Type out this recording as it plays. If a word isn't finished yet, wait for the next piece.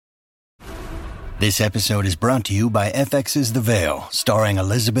This episode is brought to you by FX's The Veil, starring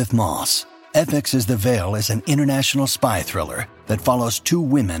Elizabeth Moss. FX's The Veil is an international spy thriller that follows two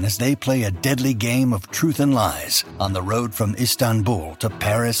women as they play a deadly game of truth and lies on the road from Istanbul to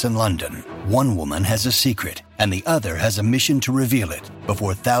Paris and London. One woman has a secret, and the other has a mission to reveal it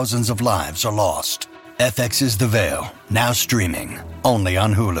before thousands of lives are lost. FX's The Veil, now streaming, only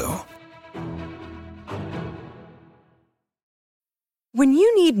on Hulu. When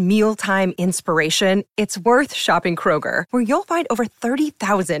you need mealtime inspiration, it's worth shopping Kroger, where you'll find over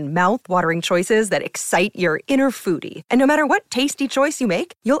 30,000 mouth-watering choices that excite your inner foodie. And no matter what tasty choice you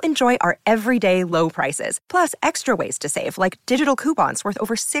make, you'll enjoy our everyday low prices, plus extra ways to save, like digital coupons worth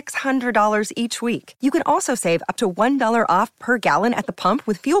over $600 each week. You can also save up to $1 off per gallon at the pump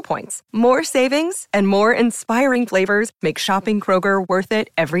with fuel points. More savings and more inspiring flavors make shopping Kroger worth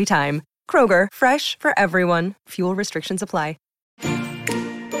it every time. Kroger, fresh for everyone. Fuel restrictions apply.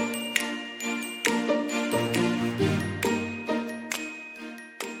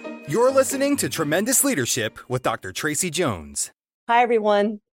 You're listening to Tremendous Leadership with Dr. Tracy Jones. Hi,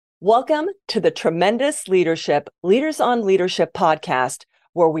 everyone. Welcome to the Tremendous Leadership, Leaders on Leadership podcast,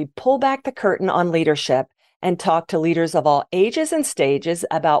 where we pull back the curtain on leadership and talk to leaders of all ages and stages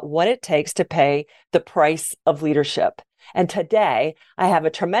about what it takes to pay the price of leadership. And today, I have a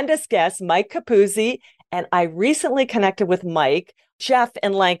tremendous guest, Mike Capuzzi, and I recently connected with Mike. Jeff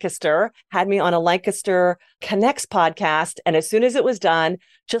in Lancaster had me on a Lancaster Connects podcast. And as soon as it was done,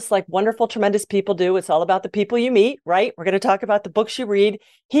 just like wonderful, tremendous people do, it's all about the people you meet, right? We're going to talk about the books you read.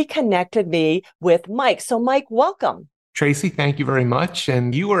 He connected me with Mike. So Mike, welcome. Tracy, thank you very much.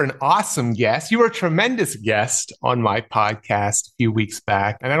 And you were an awesome guest. You were a tremendous guest on my podcast a few weeks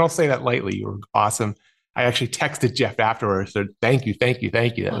back. And I don't say that lightly. You were awesome. I actually texted Jeff afterwards. Said, thank you.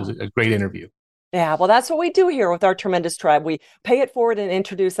 That was a great interview. Yeah, well, that's what we do here with our tremendous tribe. We pay it forward and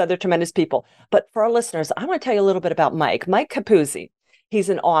introduce other tremendous people. But for our listeners, I want to tell you a little bit about Mike. Mike Capuzzi. He's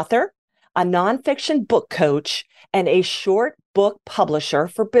an author, a nonfiction book coach, and a short book publisher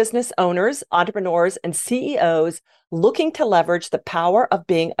for business owners, entrepreneurs, and CEOs looking to leverage the power of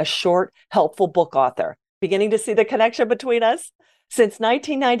being a short, helpful book author. Beginning to see the connection between us? Since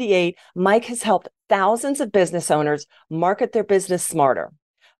 1998, Mike has helped thousands of business owners market their business smarter.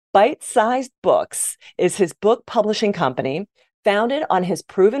 Bite-Sized Books is his book publishing company, founded on his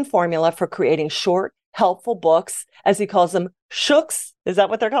proven formula for creating short, helpful books, as he calls them, shooks. Is that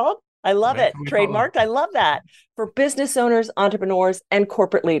what they're called? I love it. Trademarked. I love that. For business owners, entrepreneurs, and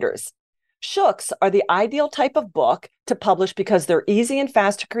corporate leaders. Shooks are the ideal type of book to publish because they're easy and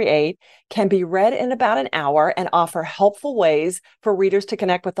fast to create, can be read in about an hour, and offer helpful ways for readers to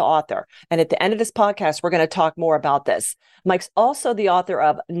connect with the author. And at the end of this podcast, we're going to talk more about this. Mike's also the author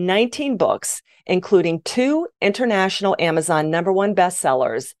of 19 books, including 2 international Amazon #1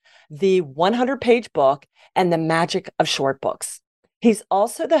 bestsellers, the 100-page book, and The Magic of Short Books. He's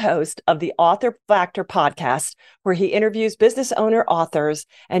also the host of the Author Factor podcast, where he interviews business owner authors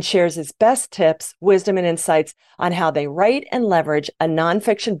and shares his best tips, wisdom, and insights on how they write and leverage a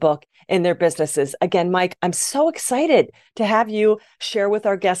nonfiction book in their businesses. Again, Mike, I'm so excited to have you share with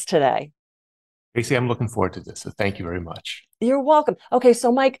our guests today. Tracy, I'm looking forward to this. So thank you very much. You're welcome. Okay,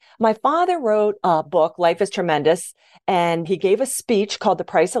 so Mike, my father wrote a book, Life is Tremendous, and he gave a speech called The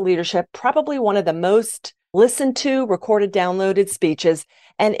Price of Leadership, probably one of the most listened to, recorded, downloaded speeches.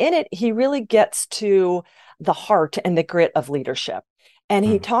 And in it, he really gets to the heart and the grit of leadership. And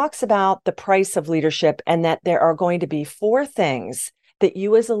he talks about the price of leadership and that there are going to be 4 things that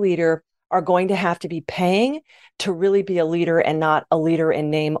you as a leader are going to have to be paying to really be a leader and not a leader in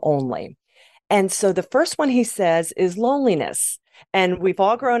name only. And so the first one he says is loneliness. And we've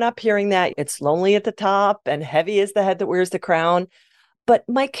all grown up hearing that it's lonely at the top and heavy is the head that wears the crown. But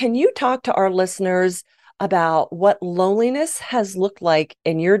Mike, can you talk to our listeners about what loneliness has looked like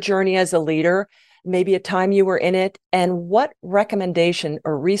in your journey as a leader, maybe a time you were in it, and what recommendation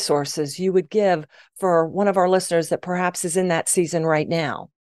or resources you would give for one of our listeners that perhaps is in that season right now?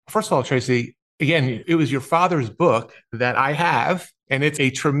 First of all, Tracy, again, it was your father's book that I have, and it's a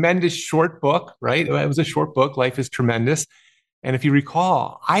tremendous short book, right? It was a short book, Life is Tremendous. And if you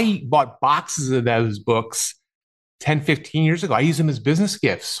recall, I bought boxes of those books 10, 15 years ago. I used them as business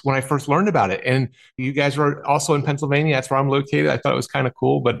gifts when I first learned about it. And you guys were also in Pennsylvania. That's where I'm located. I thought it was kind of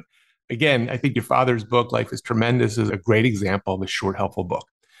cool. But again, I think your father's book, Life is Tremendous, is a great example of a short, helpful book.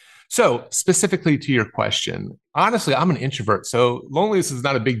 So specifically to your question, honestly, I'm an introvert. So loneliness is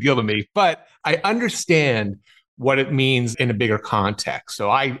not a big deal to me, but I understand what it means in a bigger context.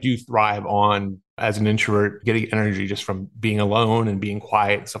 So I do thrive on, as an introvert, getting energy just from being alone and being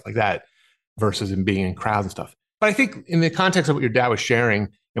quiet and stuff like that versus in being in crowds and stuff. But I think in the context of what your dad was sharing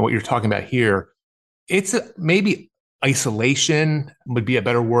and what you're talking about here, maybe isolation would be a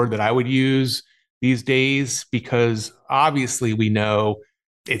better word that I would use these days, because obviously we know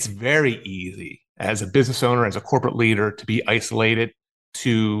it's very easy as a business owner, as a corporate leader, to be isolated,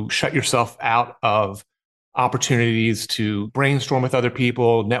 to shut yourself out of opportunities to brainstorm with other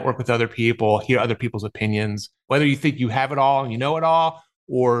people, network with other people, hear other people's opinions, whether you think you have it all and you know it all,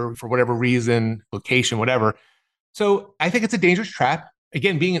 or for whatever reason, location, whatever. So I think it's a dangerous trap.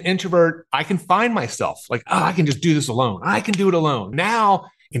 Again, being an introvert, I can find myself like, oh, I can just do this alone. I can do it alone. Now,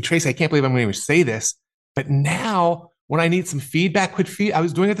 and Tracy, I can't believe I'm going to say this, but now when I need some feedback, I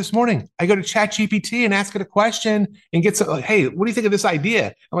was doing it this morning. I go to ChatGPT and ask it a question and get some, like, hey, what do you think of this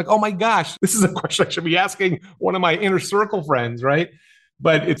idea? I'm like, oh my gosh, this is a question I should be asking one of my inner circle friends, right?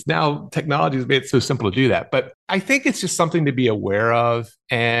 But it's now technology has made it so simple to do that. But I think it's just something to be aware of.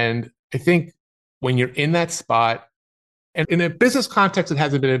 And I think when you're in that spot, and in a business context, it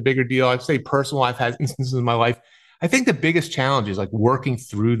hasn't been a bigger deal. I'd say personal, I've had instances in my life. I think the biggest challenge is like working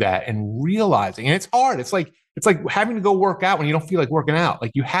through that and realizing, and it's hard. It's like having to go work out when you don't feel like working out.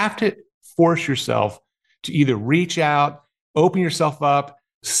 Like you have to force yourself to either reach out, open yourself up,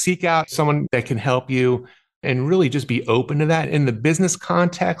 seek out someone that can help you, and really just be open to that. In the business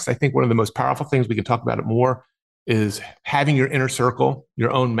context, I think one of the most powerful things, we can talk about it more, is having your inner circle,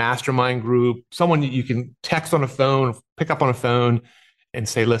 your own mastermind group, someone that you can text on a phone, pick up on a phone and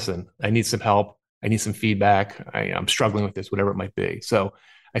say, listen, I need some help. I need some feedback. I'm struggling with this, whatever it might be. So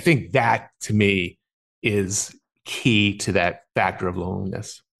I think that to me is key to that factor of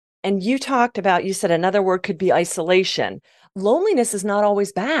loneliness. And you said another word could be isolation. Loneliness is not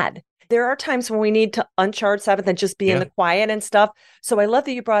always bad. There are times when we need to uncharge Sabbath and just be in the quiet and stuff. So I love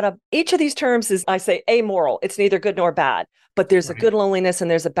that you brought up each of these terms is, I say, amoral. It's neither good nor bad, but there's a good loneliness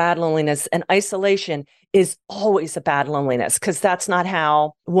and there's a bad loneliness. And isolation is always a bad loneliness, because that's not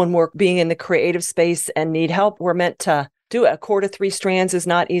how, when we're being in the creative space and need help, we're meant to do it. A cord of 3 strands is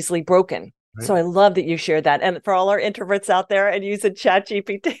not easily broken. Right. So I love that you shared that. And for all our introverts out there and using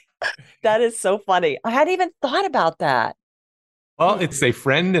ChatGPT, that is so funny. I hadn't even thought about that. Well, it's a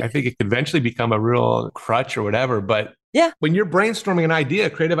friend. I think it could eventually become a real crutch or whatever. But when you're brainstorming an idea, a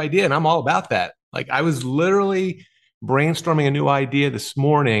creative idea, and I'm all about that. Like I was literally brainstorming a new idea this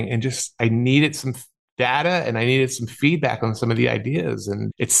morning, and I needed some data and I needed some feedback on some of the ideas.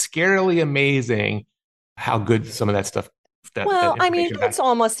 And it's scarily amazing how good some of that stuff. That's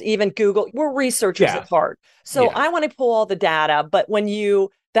almost even Google. We're researchers at heart. So I want to pull all the data. But when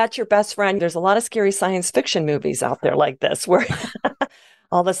that's your best friend, there's a lot of scary science fiction movies out there like this, where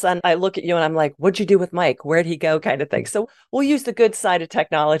all of a sudden I look at you and I'm like, what'd you do with Mike? Where'd he go? Kind of thing. So we'll use the good side of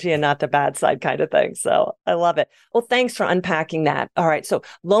technology and not the bad side kind of thing. So I love it. Well, thanks for unpacking that. All right. So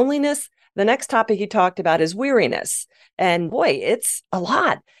loneliness. The next topic you talked about is weariness. And boy, it's a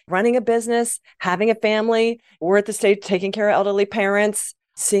lot. Running a business, having a family. We're at the stage taking care of elderly parents,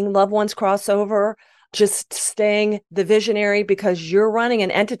 seeing loved ones cross over, just staying the visionary, because you're running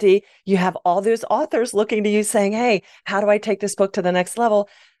an entity. You have all those authors looking to you saying, hey, how do I take this book to the next level?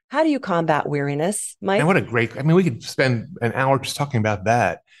 How do you combat weariness, Mike? And we could spend an hour just talking about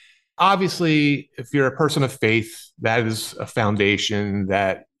that. Obviously, if you're a person of faith, that is a foundation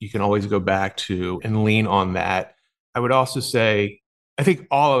that you can always go back to and lean on that. I would also say, I think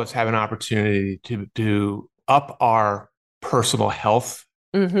all of us have an opportunity to up our personal health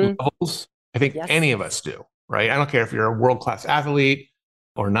levels. I think any of us do, right? I don't care if you're a world-class athlete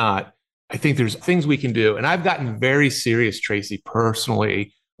or not. I think there's things we can do. And I've gotten very serious, Tracy,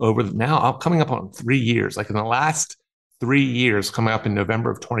 personally, coming up on 3 years, like in the last 3 years, coming up in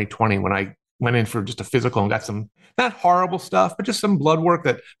November of 2020, when I went in for just a physical and got some, not horrible stuff, but just some blood work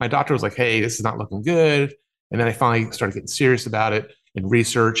that my doctor was like, hey, this is not looking good. And then I finally started getting serious about it and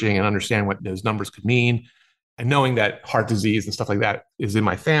researching and understanding what those numbers could mean. And knowing that heart disease and stuff like that is in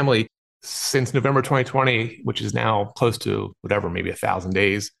my family since November 2020, which is now close to maybe 1,000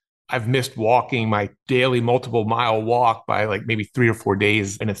 days. I've missed walking my daily multiple mile walk by like maybe 3 or 4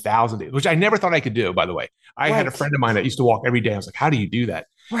 days in 1,000 days, which I never thought I could do, by the way. I had a friend of mine that used to walk every day. I was like, how do you do that?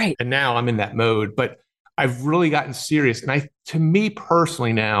 Right. And now I'm in that mode, but I've really gotten serious. And to me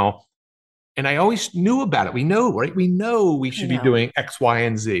personally now, and I always knew about it. We know, right? We know we should be doing X, Y,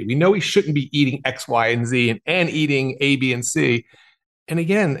 and Z. We know we shouldn't be eating X, Y, and Z and eating A, B, and C. And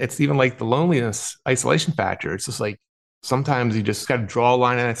again, it's even like the loneliness, isolation factor. It's just like, sometimes you just got to draw a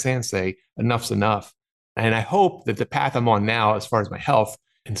line in that sand and say, enough's enough. And I hope that the path I'm on now, as far as my health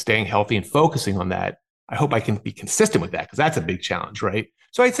and staying healthy and focusing on that, I hope I can be consistent with that, because that's a big challenge, right?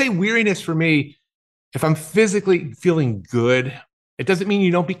 So I'd say weariness for me, if I'm physically feeling good, it doesn't mean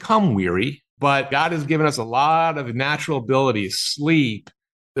you don't become weary, but God has given us a lot of natural abilities, sleep,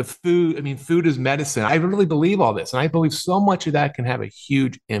 the food, I mean, food is medicine. I really believe all this. And I believe so much of that can have a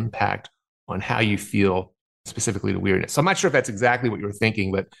huge impact on how you feel, specifically the weirdness. So I'm not sure if that's exactly what you were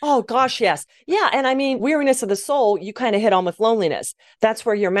thinking, but Oh, gosh, yes. Yeah. And I mean, weariness of the soul, you kind of hit on with loneliness. That's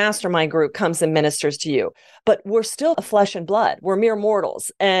where your mastermind group comes and ministers to you. But we're still flesh and blood. We're mere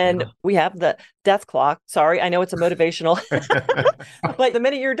mortals. And yeah. we have the death clock. Sorry, I know it's a motivational, but the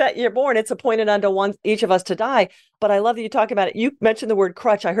minute you're born, it's appointed unto one, each of us to die. But I love that you talk about it. You mentioned the word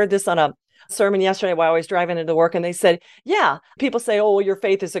crutch. I heard this on a sermon yesterday while I was driving into work, and they said, yeah, people say, oh, well, your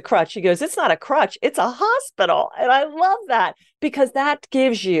faith is a crutch. He goes, it's not a crutch, it's a hospital. And I love that because that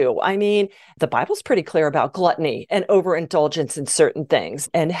gives you, I mean, the Bible's pretty clear about gluttony and overindulgence in certain things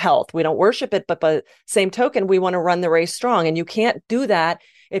and health. We don't worship it, but by the same token, we want to run the race strong. And you can't do that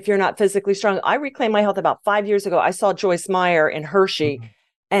if you're not physically strong. I reclaimed my health about 5 years ago. I saw Joyce Meyer in Hershey,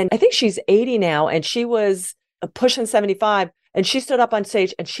 and I think she's 80 now, and she was pushing 75. And she stood up on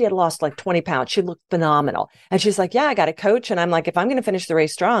stage and she had lost like 20 pounds. She looked phenomenal. And she's like, yeah, I got a coach. And I'm like, if I'm going to finish the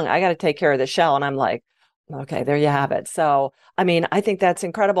race strong, I got to take care of the shell. And I'm like, okay, there you have it. So, I mean, I think that's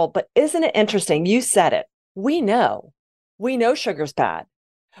incredible. But isn't it interesting? You said it. We know sugar's bad.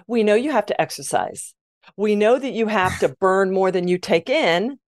 We know you have to exercise. We know that you have to burn more than you take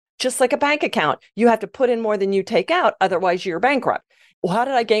in, just like a bank account. You have to put in more than you take out. Otherwise, you're bankrupt. Well, how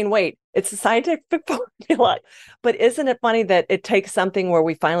did I gain weight? It's a scientific formula. But isn't it funny that it takes something where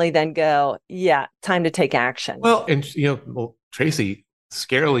we finally then go, yeah, time to take action? Well, and Tracy,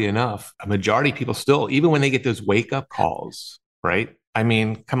 scarily enough, a majority of people still, even when they get those wake up calls, right? I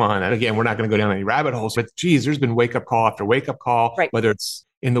mean, come on. And again, we're not going to go down any rabbit holes, but geez, there's been wake up call after wake up call, right, whether it's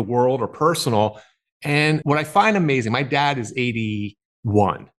in the world or personal. And what I find amazing, my dad is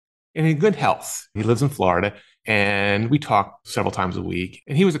 81 and in good health. He lives in Florida. And we talk several times a week.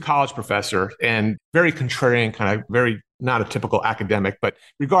 And he was a college professor and very contrarian, kind of very not a typical academic. But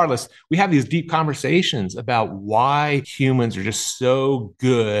regardless, we have these deep conversations about why humans are just so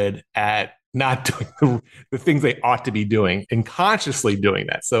good at not doing the things they ought to be doing and consciously doing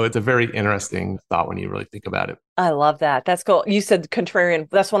that. So it's a very interesting thought when you really think about it. I love that. That's cool. You said contrarian.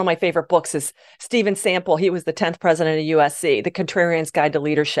 That's one of my favorite books is Stephen Sample. He was the 10th president of USC, The Contrarian's Guide to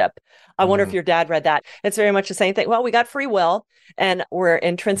Leadership. I wonder if your dad read that. It's very much the same thing. Well, we got free will and we're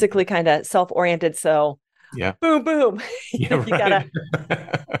intrinsically kind of self-oriented. So yeah, boom, boom. Yeah, you gotta,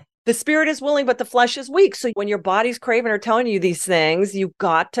 the spirit is willing, but the flesh is weak. So when your body's craving or telling you these things, you've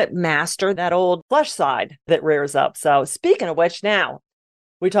got to master that old flesh side that rears up. So speaking of which, now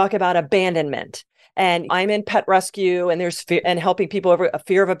we talk about abandonment. And I'm in pet rescue and there's fear and helping people over a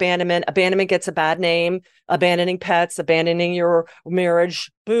fear of abandonment. Abandonment gets a bad name, abandoning pets, abandoning your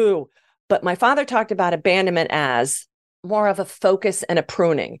marriage, boo. But my father talked about abandonment as more of a focus and a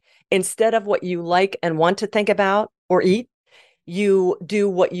pruning. Instead of what you like and want to think about or eat, you do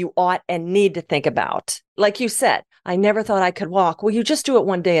what you ought and need to think about. Like you said, I never thought I could walk. Well, you just do it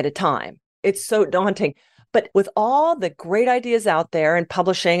one day at a time. It's so daunting. But with all the great ideas out there in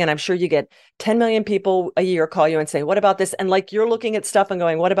publishing, and I'm sure you get 10 million people a year call you and say, what about this? And like you're looking at stuff and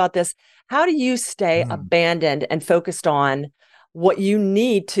going, what about this? How do you stay abandoned and focused on what you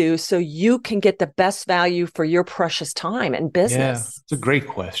need to so you can get the best value for your precious time and business? Yeah, it's a great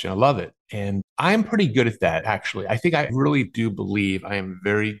question. I love it. And I'm pretty good at that, actually. I think I really do believe I am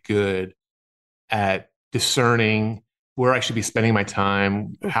very good at discerning where I should be spending my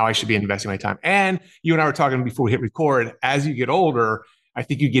time, how I should be investing my time. And you and I were talking before we hit record, as you get older, I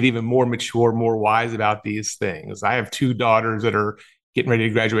think you get even more mature, more wise about these things. I have 2 daughters that are getting ready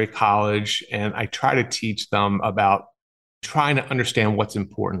to graduate college, and I try to teach them about trying to understand what's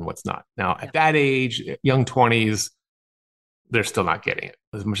important and what's not. Now, at that age, young 20s, they're still not getting it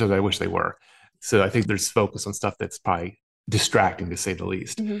as much as I wish they were. So I think there's focus on stuff that's probably distracting, to say the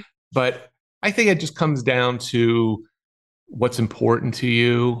least. But I think it just comes down to what's important to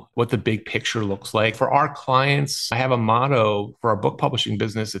you, what the big picture looks like. For our clients, I have a motto for our book publishing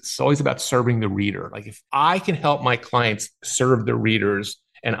business. It's always about serving the reader. Like if I can help my clients serve the readers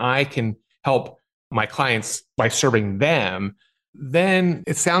and I can help my clients by serving them, then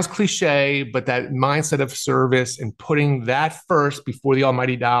it sounds cliche, but that mindset of service and putting that first before the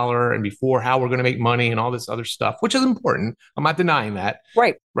almighty dollar and before how we're going to make money and all this other stuff, which is important. I'm not denying that.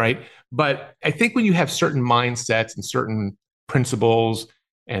 Right. Right. But I think when you have certain mindsets and certain principles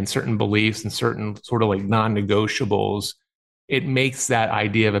and certain beliefs and certain sort of like non-negotiables, it makes that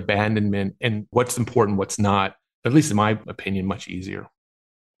idea of abandonment and what's important, what's not, at least in my opinion, much easier.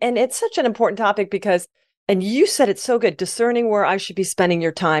 And it's such an important topic because, and you said it so good, discerning where I should be spending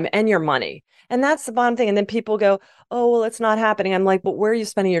your time and your money. And that's the bottom thing. And then people go, oh, well, it's not happening. I'm like, but where are you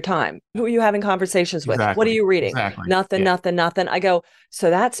spending your time? Who are you having conversations with? What are Exactly. you reading? Exactly. Nothing, Yeah. nothing, nothing. I go, so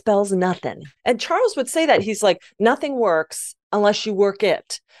that spells nothing. And Charles would say that. He's like, nothing works unless you work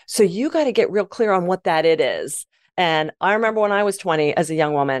it. So you got to get real clear on what that it is. And I remember when I was 20 as a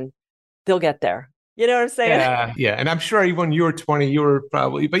young woman, they'll get there. You know what I'm saying? Yeah. Yeah. And I'm sure even when you were 20, you were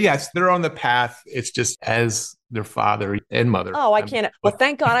probably, but yes, they're on the path. It's just as their father and mother. Oh, I can't. Well,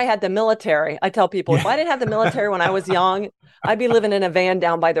 thank God I had the military. I tell people if I didn't have the military when I was young, I'd be living in a van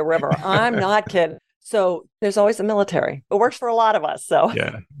down by the river. I'm not kidding. So there's always the military. It works for a lot of us. So,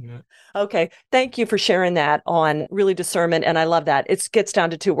 Yeah. Yeah. okay. Thank you for sharing that on really discernment. And I love that. It gets down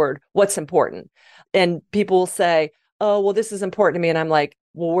to two words: what's important? And people will say, oh, well, this is important to me. And I'm like,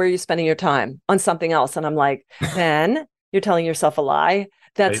 well, where are you spending your time? On something else. And I'm like, then you're telling yourself a lie.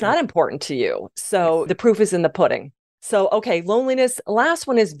 That's Right. not important to you. So the proof is in the pudding. So, okay, loneliness. Last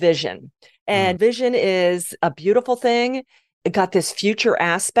one is vision. And vision is a beautiful thing. It got this future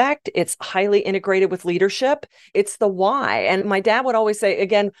aspect. It's highly integrated with leadership. It's the why. And my dad would always say,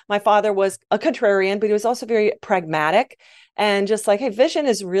 again, my father was a contrarian, but he was also very pragmatic and just like, hey, vision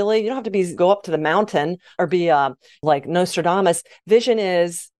is really, you don't have to go up to the mountain or be like Nostradamus. Vision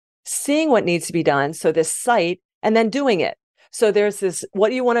is seeing what needs to be done. So this sight and then doing it. So there's this, what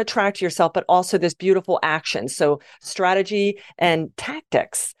do you want to attract to yourself, but also this beautiful action. So strategy and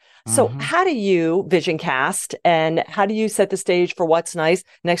tactics. So how do you vision cast and how do you set the stage for what's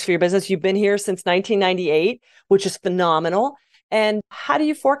next for your business? You've been here since 1998, which is phenomenal. And how do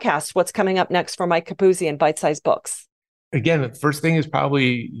you forecast what's coming up next for Mike Capuzzi and Bite Size Books? Again, the first thing is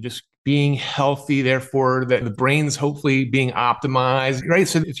probably just being healthy, therefore the brain's hopefully being optimized, right?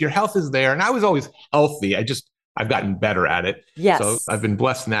 So if your health is there, and I was always healthy, I've gotten better at it. So Yes. I've been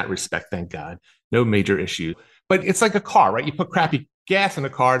blessed in that respect, thank God. No major issue. But it's like a car, right? You put crappy gas in a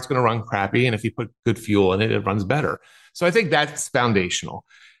car, it's going to run crappy. And if you put good fuel in it, it runs better. So I think that's foundational.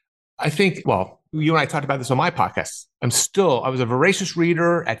 I think, well, you and I talked about this on my podcast. I was a voracious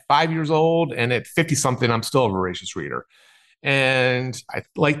reader at 5 years old, and at 50 something, I'm still a voracious reader. And I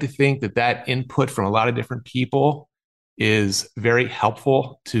like to think that input from a lot of different people is very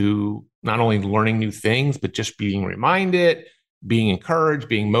helpful to not only learning new things, but just being reminded, being encouraged,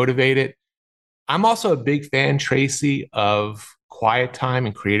 being motivated. I'm also a big fan, Tracy, of quiet time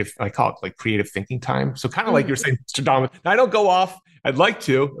and I call it like creative thinking time. So kind of like you're saying, Mr. Dom, I don't go off. I'd like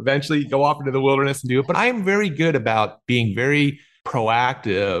to eventually go off into the wilderness and do it, but I am very good about being very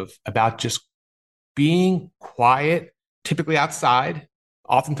proactive about just being quiet, typically outside,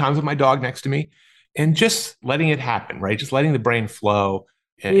 oftentimes with my dog next to me, and just letting it happen, right? Just letting the brain flow.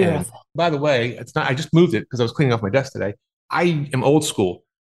 And by the way, I just moved it because I was cleaning off my desk today. I am old school,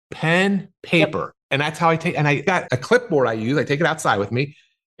 pen, paper. And that's how and I got a clipboard I use. I take it outside with me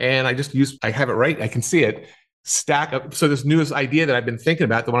and I have it right. I can see it stack up. So this newest idea that I've been thinking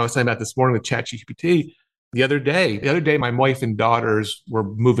about, the one I was talking about this morning with ChatGPT, the other day, my wife and daughters were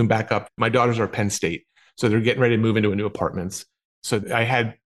moving back up. My daughters are at Penn State. So they're getting ready to move into a new apartments. So I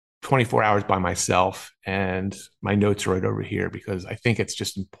had 24 hours by myself and my notes are right over here because I think it's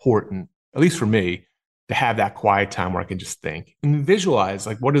just important, at least for me, to have that quiet time where I can just think and visualize,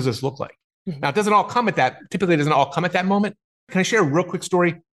 like, what does this look like? Now, it doesn't all come at that moment. Can I share a real quick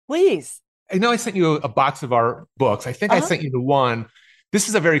story? Please. I know I sent you a box of our books. I think I sent you the one. This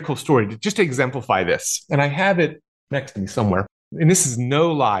is a very cool story just to exemplify this. And I have it next to me somewhere. And this is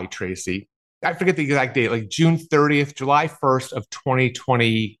no lie, Tracy. I forget the exact date, like June 30th, July 1st of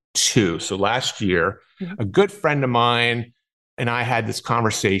 2022. So last year, a good friend of mine and I had this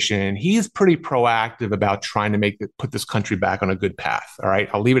conversation. He's pretty proactive about trying to put this country back on a good path. All right.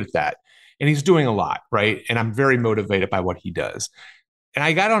 I'll leave it at that. And he's doing a lot, right? And I'm very motivated by what he does. And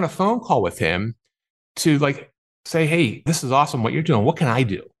I got on a phone call with him to like say, hey, this is awesome what you're doing. What can I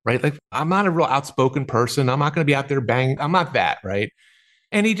do? Right? Like, I'm not a real outspoken person. I'm not going to be out there banging. I'm not that, right?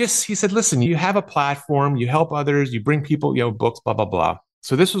 And he said, listen, you have a platform, you help others, you bring people, books, blah, blah, blah.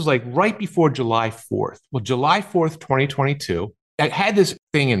 So this was like right before July 4th. Well, July 4th, 2022, I had this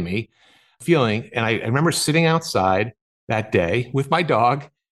thing in me feeling, and I remember sitting outside that day with my dog.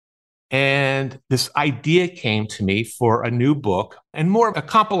 And this idea came to me for a new book and more of a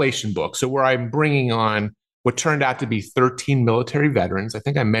compilation book. So where I'm bringing on what turned out to be 13 military veterans. I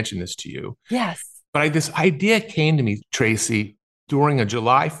think I mentioned this to you. Yes. But this idea came to me, Tracy, during a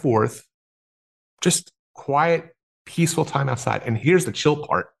July 4th, just quiet, peaceful time outside. And here's the chill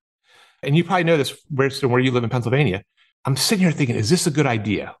part. And you probably know this where you live in Pennsylvania. I'm sitting here thinking, is this a good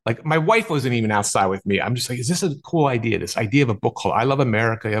idea? Like, my wife wasn't even outside with me. I'm just like, is this a cool idea? This idea of a book called I Love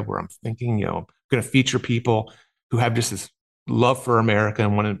America, where I'm thinking, I'm going to feature people who have just this love for America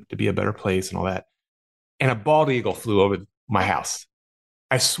and wanted it to be a better place and all that. And a bald eagle flew over my house.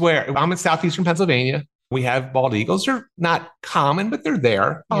 I swear, I'm in southeastern Pennsylvania. We have bald eagles. They're not common, but they're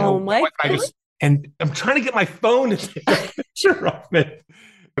there. My God. And I'm trying to get my phone to take a picture of it.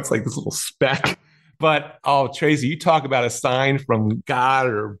 It's like this little speck. But Tracy, you talk about a sign from God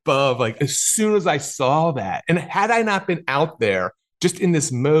or above. Like as soon as I saw that, and had I not been out there just in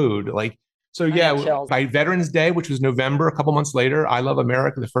this mode, by Veterans Day, which was November, a couple months later, I Love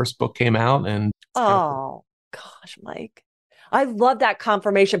America, the first book came out, and oh gosh, Mike. I love that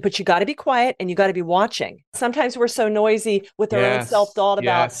confirmation, but you got to be quiet and you got to be watching. Sometimes we're so noisy with our own self-doubt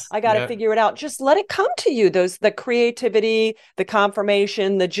about, I got to figure it out. Just let it come to you. The creativity, the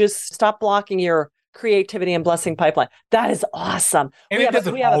confirmation, just stop blocking your creativity and blessing pipeline. That is awesome. And it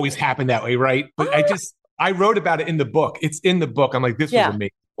doesn't always happen that way, right? But I wrote about it in the book. It's in the book. I'm like, this was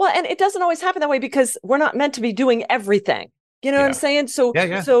amazing. Well, and it doesn't always happen that way because we're not meant to be doing everything. You know what I'm saying? So,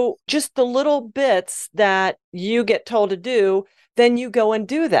 so just the little bits that you get told to do, then you go and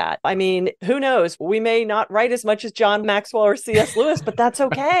do that. I mean, who knows? We may not write as much as John Maxwell or C.S. Lewis, but that's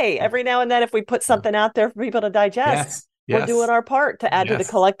okay. Every now and then, if we put something out there for people to digest, we're doing our part to add to the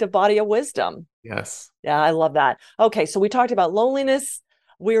collective body of wisdom. Yes. Yeah, I love that. Okay, so we talked about loneliness,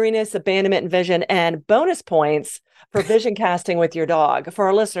 weariness, abandonment, and vision, and bonus points for vision casting with your dog. For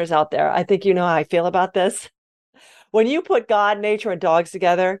our listeners out there, I think you know how I feel about this. When you put God, nature, and dogs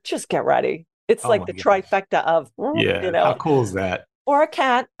together, just get ready. It's like the trifecta of, how cool is that? Or a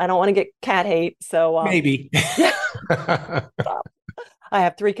cat. I don't want to get cat hate. So maybe. I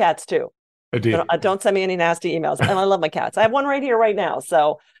have 3 cats too. Don't send me any nasty emails. And I love my cats. I have one right here right now.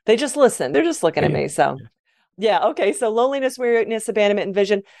 So they just listen. They're just looking at me. So okay. So loneliness, weariness, abandonment, and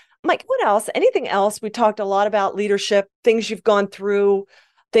vision. Mike, what else? Anything else? We talked a lot about leadership, things you've gone through,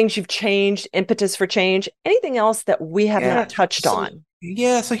 things you've changed, impetus for change. Anything else that we have not touched on?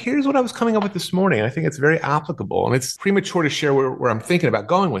 Yeah. So here's what I was coming up with this morning. I think it's very applicable, and it's premature to share where I'm thinking about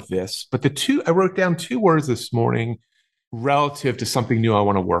going with this. But I wrote down 2 words this morning relative to something new I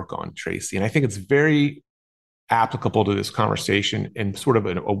want to work on, Tracy. And I think it's very applicable to this conversation and sort of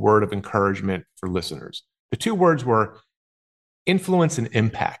a word of encouragement for listeners. The 2 words were influence and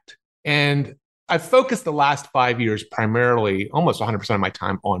impact. And I've focused the last 5 years primarily, almost 100% of my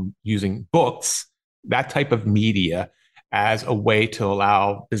time, on using books, that type of media, as a way to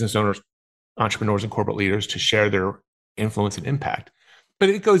allow business owners, entrepreneurs, and corporate leaders to share their influence and impact. But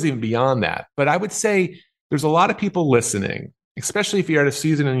it goes even beyond that. But I would say there's a lot of people listening, especially if you're at a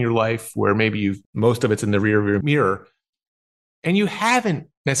season in your life where maybe most of it's in the rearview mirror, and you haven't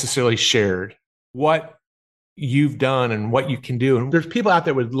necessarily shared what you've done and what you can do. And there's people out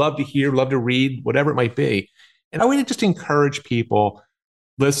there would love to hear, love to read, whatever it might be. And I would just encourage people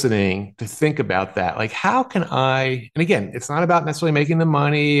listening to think about that. Like, how can I, and again, it's not about necessarily making the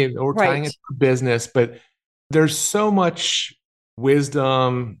money or tying it to business, but there's so much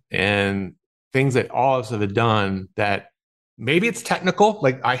wisdom and things that all of us have done that maybe it's technical.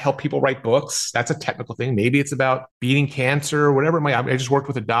 Like I help people write books. That's a technical thing. Maybe it's about beating cancer or whatever it might be. I just worked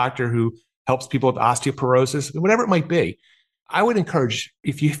with a doctor who helps people with osteoporosis, whatever it might be. I would encourage,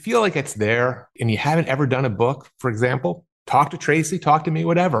 if you feel like it's there and you haven't ever done a book, for example, talk to Tracy, talk to me,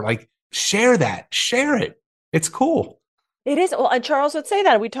 whatever. Like share it. It's cool. It is. Well, and Charles would say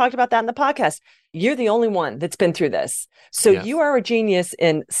that. We talked about that in the podcast. You're the only one that's been through this. So you are a genius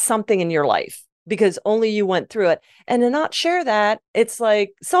in something in your life because only you went through it. And to not share that, it's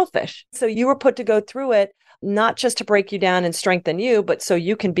like selfish. So you were put to go through it, not just to break you down and strengthen you, but so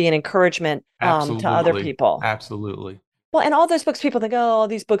you can be an encouragement to other people. Absolutely. Well, and all those books, people think, oh, all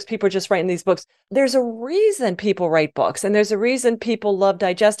these books, people are just writing these books. There's a reason people write books, and there's a reason people love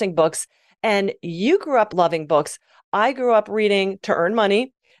digesting books. And you grew up loving books. I grew up reading to earn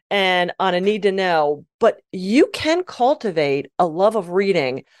money and on a need to know, but you can cultivate a love of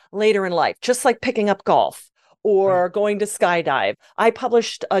reading later in life, just like picking up golf or going to skydive. I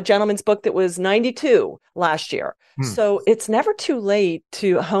published a gentleman's book that was 92 last year. So it's never too late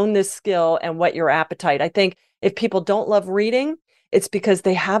to hone this skill and whet your appetite. I think if people don't love reading, it's because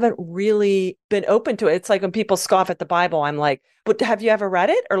they haven't really been open to it. It's like when people scoff at the Bible, I'm like, but have you ever read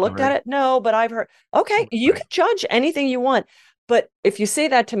it or looked at it? No, but I've heard. Okay, you can judge anything you want. But if you say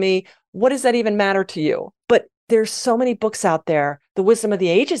that to me, what does that even matter to you? But there's so many books out there. The wisdom of the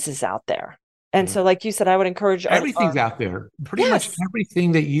ages is out there. And so like you said, I would encourage everything's out there. Pretty much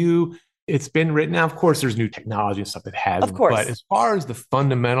everything that it's been written. Now, of course, there's new technology and stuff that has. Of course. But as far as the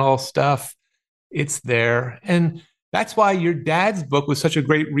fundamental stuff, it's there. And that's why your dad's book was such a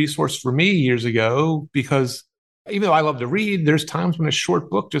great resource for me years ago, because even though I love to read, there's times when a short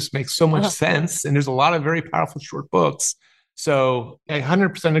book just makes so much sense. And there's a lot of very powerful short books. So I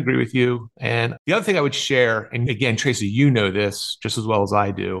 100% agree with you. And the other thing I would share, and again, Tracy, you know this just as well as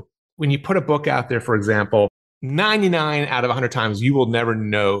I do. When you put a book out there, for example, 99 out of 100 times, you will never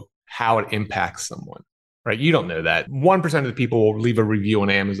know how it impacts someone, right? You don't know that. 1% of the people will leave a review on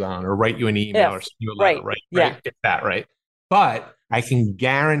Amazon or write you an email or send you a letter, right? Yeah. Right? Get that, right? But I can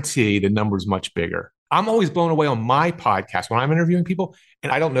guarantee the number is much bigger. I'm always blown away on my podcast when I'm interviewing people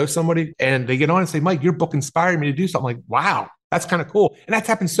and I don't know somebody and they get on and say, Mike, your book inspired me to do something. I'm like, wow, that's kind of cool. And that's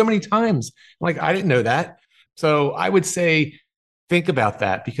happened so many times. I'm like, I didn't know that. So I would say, think about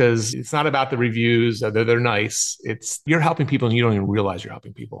that because it's not about the reviews, they're nice. It's you're helping people and you don't even realize you're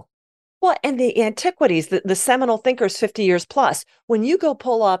helping people. Well, and the antiquities, the seminal thinkers 50 years plus, when you go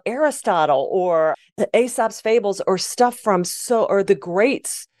pull up Aristotle or the Aesop's fables or stuff or the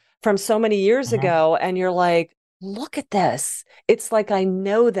greats from so many years ago, and you're like, look at this. It's like I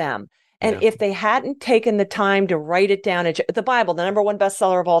know them. And if they hadn't taken the time to write it down, the Bible, the number one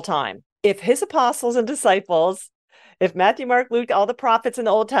bestseller of all time, if his apostles and disciples, if Matthew, Mark, Luke, all the prophets in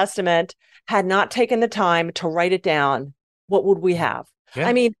the Old Testament had not taken the time to write it down, what would we have? Yeah.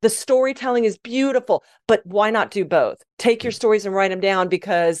 I mean, the storytelling is beautiful, but why not do both? Take your stories and write them down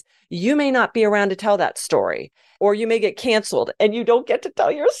because you may not be around to tell that story, or you may get canceled and you don't get to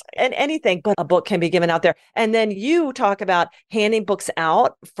tell anything, but a book can be given out there. And then you talk about handing books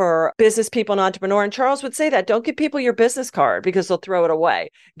out for business people and entrepreneurs. And Charles would say that, don't give people your business card because they'll throw it away.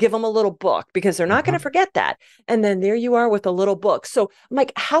 Give them a little book because they're not going to forget that. And then there you are with a little book. So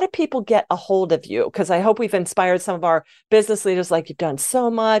Mike, how do people get a hold of you? Because I hope we've inspired some of our business leaders, like you've done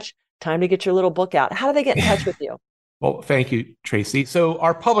so much, time to get your little book out. How do they get in touch with you? Well, thank you, Tracy. So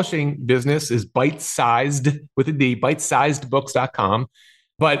our publishing business is bite-sized with a D, bitesizedbooks.com.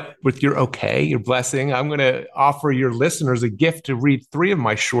 But with your blessing, I'm going to offer your listeners a gift to read 3 of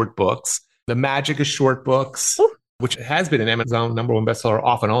my short books, The Magic of Short Books, which has been an Amazon number one bestseller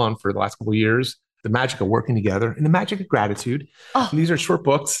off and on for the last couple of years, The Magic of Working Together, and The Magic of Gratitude. And these are short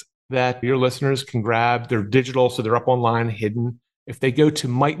books that your listeners can grab. They're digital, so they're up online, hidden. If they go to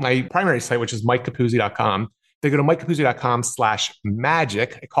my primary site, which is mikecapuzzi.com, they go to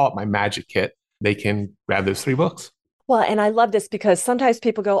mikecapuzzi.com/magic. I call it my magic kit. They can grab those 3 books. Well, and I love this because sometimes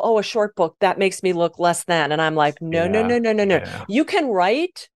people go, oh, a short book, that makes me look less than. And I'm like, no. Yeah. You can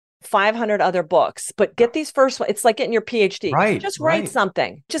write 500 other books, but get these first ones. It's like getting your PhD. Right. Just write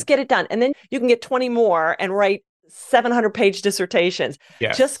something. Just get it done. And then you can get 20 more and write 700-page dissertations.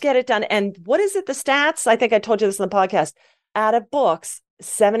 Yes. Just get it done. And what is it, the stats? I think I told you this in the podcast. Out of books,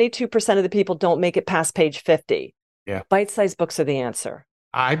 72% of the people don't make it past page 50. Yeah. Bite-sized books are the answer.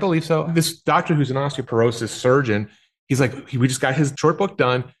 I believe so. This doctor who's an osteoporosis surgeon, he's like, we just got his short book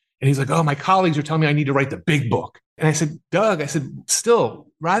done. And he's like, oh, my colleagues are telling me I need to write the big book. And I said, Doug, still,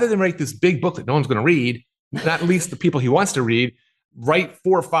 rather than write this big book that no one's going to read, not at least the people he wants to read, write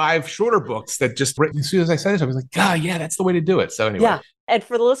 4 or 5 shorter books that just, as soon as I said it, I was like, yeah, that's the way to do it. So anyway. Yeah. And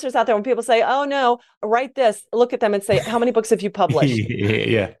for the listeners out there, when people say, oh no, write this, look at them and say, how many books have you published?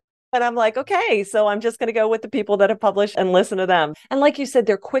 Yeah. And I'm like, okay, so I'm just going to go with the people that have published and listen to them. And like you said,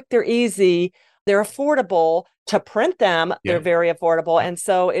 they're quick, they're easy, they're affordable to print them. Yeah. They're very affordable. And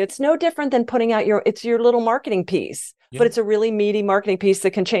so it's no different than putting out your little marketing piece, but it's a really meaty marketing piece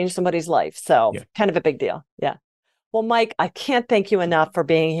that can change somebody's life. So kind of a big deal. Yeah. Well, Mike, I can't thank you enough for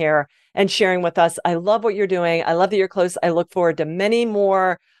being here and sharing with us. I love what you're doing. I love that you're close. I look forward to many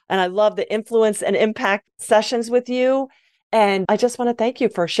more. And I love the influence and impact sessions with you. And I just want to thank you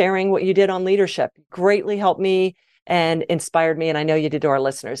for sharing what you did on leadership. Greatly helped me and inspired me. And I know you did to our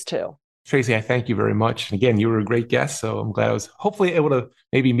listeners too. Tracy, I thank you very much. And again, you were a great guest. So I'm glad I was hopefully able to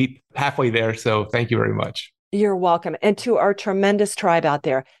maybe meet halfway there. So thank you very much. You're welcome. And to our tremendous tribe out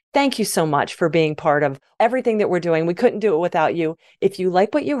there, thank you so much for being part of everything that we're doing. We couldn't do it without you. If you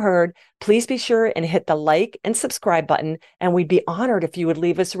like what you heard, please be sure and hit the like and subscribe button. And we'd be honored if you would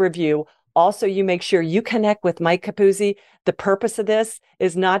leave us a review. Also, you make sure you connect with Mike Capuzzi. The purpose of this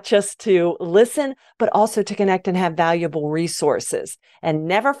is not just to listen, but also to connect and have valuable resources. And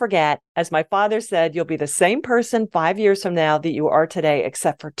never forget, as my father said, you'll be the same person 5 years from now that you are today,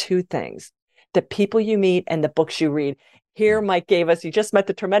 except for 2 things: the people you meet and the books you read. Here, Mike gave us, you just met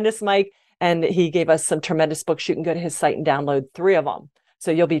the tremendous Mike, and he gave us some tremendous books. You can go to his site and download 3 of them.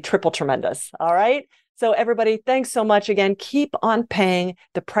 So you'll be triple tremendous. All right. So everybody, thanks so much again. Keep on paying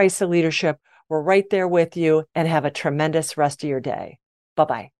the price of leadership. We're right there with you, and have a tremendous rest of your day.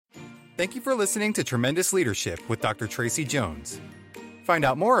 Bye-bye. Thank you for listening to Tremendous Leadership with Dr. Tracy Jones. Find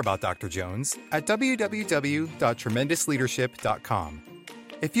out more about Dr. Jones at www.tremendousleadership.com.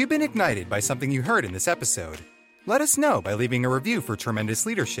 If you've been ignited by something you heard in this episode, let us know by leaving a review for Tremendous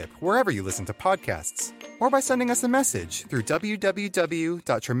Leadership wherever you listen to podcasts. or by sending us a message through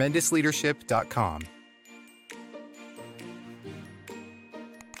www.tremendousleadership.com.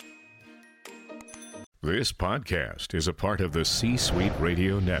 This podcast is a part of the C-Suite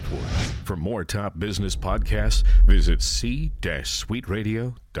Radio Network. For more top business podcasts, visit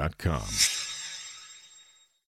c-suiteradio.com.